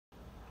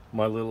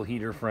my little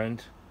heater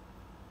friend,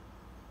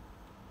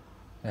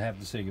 I have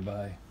to say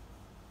goodbye.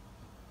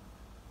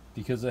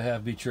 Because I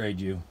have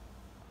betrayed you.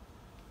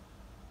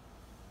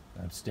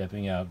 I'm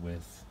stepping out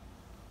with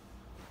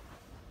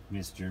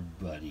Mr.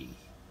 Buddy.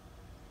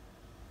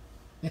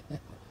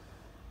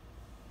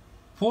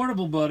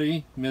 Portable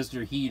Buddy,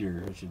 Mr.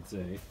 Heater, I should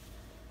say.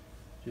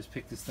 Just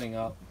picked this thing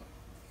up.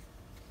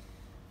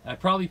 I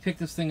probably picked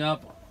this thing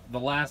up the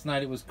last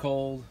night it was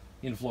cold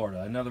in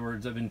Florida. In other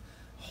words, I've been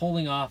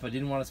holding off. I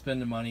didn't want to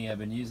spend the money. I've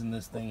been using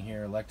this thing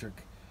here,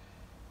 electric,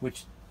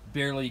 which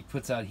barely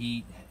puts out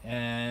heat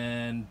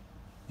and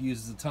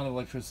uses a ton of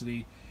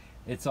electricity.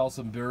 It's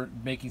also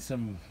making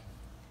some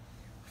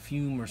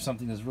fume or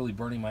something that's really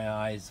burning my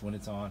eyes when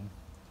it's on.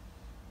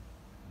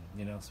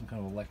 You know, some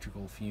kind of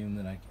electrical fume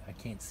that I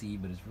can't see,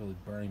 but it's really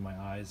burning my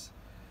eyes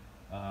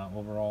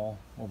overall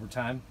over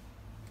time.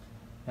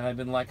 And I've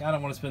been like, I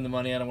don't want to spend the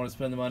money. I don't want to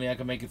spend the money. I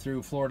can make it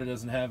through. Florida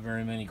doesn't have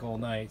very many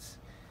cold nights.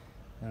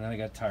 And I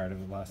got tired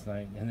of it last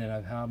night. And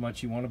then how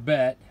much you want to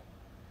bet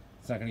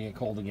it's not going to get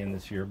cold again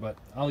this year, but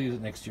I'll use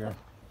it next year.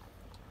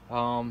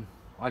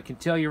 I can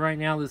tell you right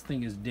now, this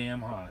thing is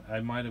damn hot.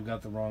 I might have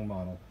got the wrong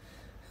model.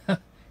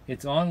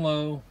 It's on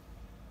low,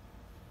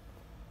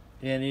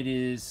 and it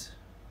is,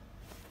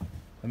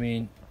 I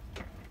mean,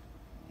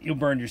 you'll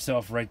burn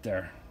yourself right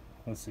there.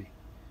 Let's see.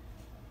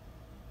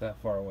 That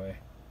far away.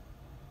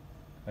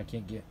 I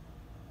can't get,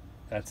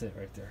 that's it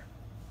right there.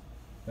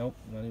 Nope,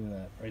 not even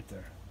that, right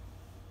there.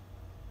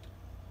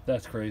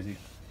 That's crazy.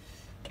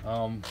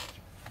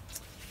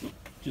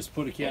 Just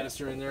put a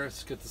canister in there.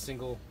 It's got the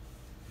single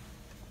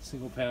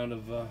pound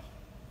of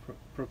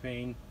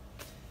propane.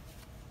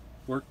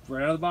 Worked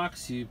right out of the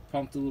box. You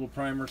pump the little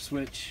primer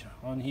switch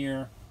on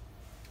here,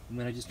 and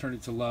then I just turned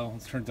it to low.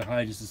 Let's turn it to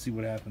high just to see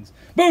what happens.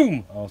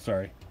 Boom! Oh,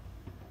 sorry.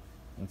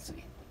 Let's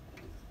see.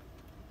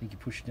 I think you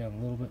push it down a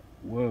little bit.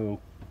 Whoa.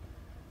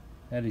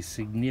 That is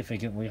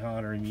significantly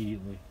hotter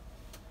immediately.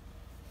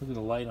 Look at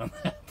the light on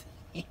that.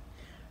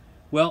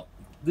 Well,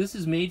 this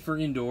is made for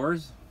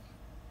indoors,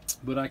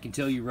 but I can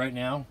tell you right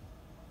now,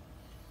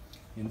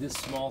 in this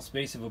small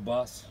space of a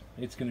bus,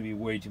 it's going to be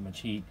way too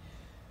much heat,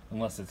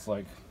 unless it's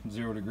like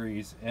 0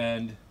 degrees,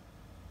 and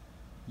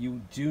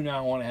you do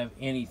not want to have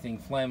anything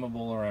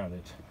flammable around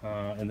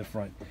it in the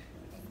front.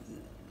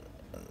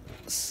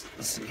 Let's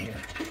see here.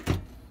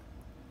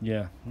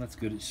 Yeah, that's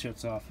good. It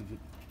shuts off if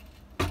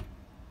it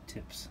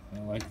tips. I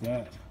like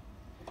that.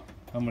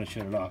 I'm going to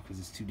shut it off because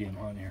it's too damn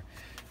hot in here.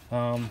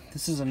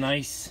 This is a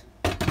nice,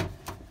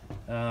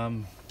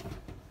 I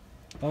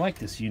like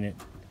this unit.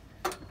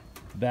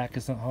 The back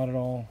is not hot at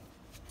all.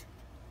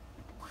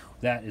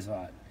 That is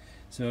hot.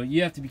 So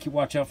you have to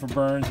watch out for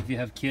burns if you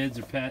have kids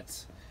or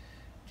pets.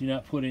 Do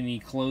not put any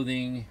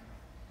clothing,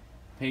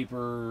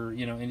 paper,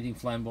 you know, anything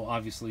flammable,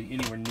 obviously,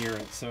 anywhere near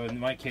it. So in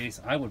my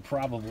case, I would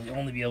probably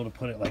only be able to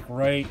put it like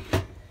right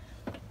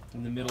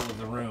in the middle of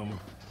the room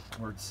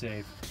where it's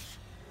safe.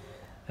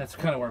 That's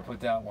kind of where I put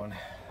that one.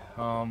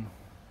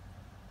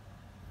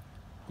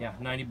 Yeah,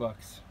 90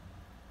 bucks.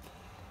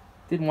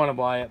 Didn't want to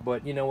buy it,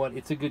 but you know what?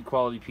 It's a good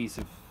quality piece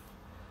of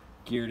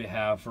gear to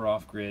have for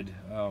off-grid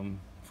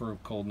for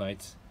cold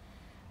nights.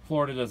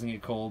 Florida doesn't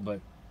get cold,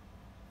 but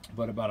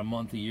about a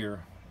month a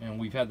year, and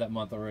we've had that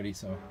month already,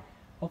 so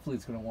hopefully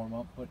it's going to warm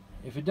up. But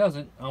if it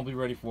doesn't, I'll be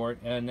ready for it,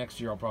 and next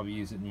year I'll probably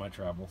use it in my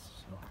travels.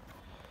 So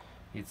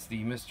it's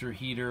the Mr.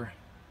 Heater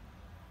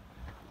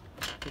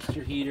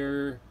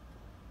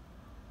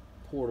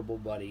Portable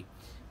Buddy.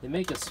 They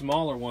make a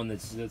smaller one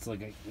that's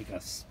like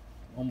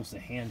almost a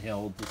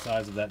handheld, the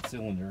size of that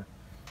cylinder,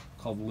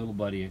 called the Little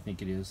Buddy, I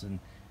think it is, and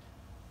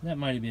that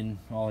might have been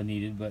all I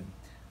needed, but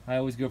I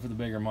always go for the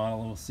bigger model,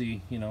 and we'll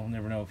see, you know,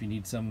 never know if you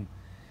need some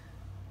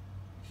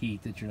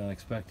heat that you're not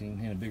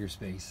expecting in a bigger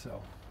space.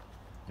 So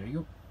there you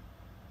go.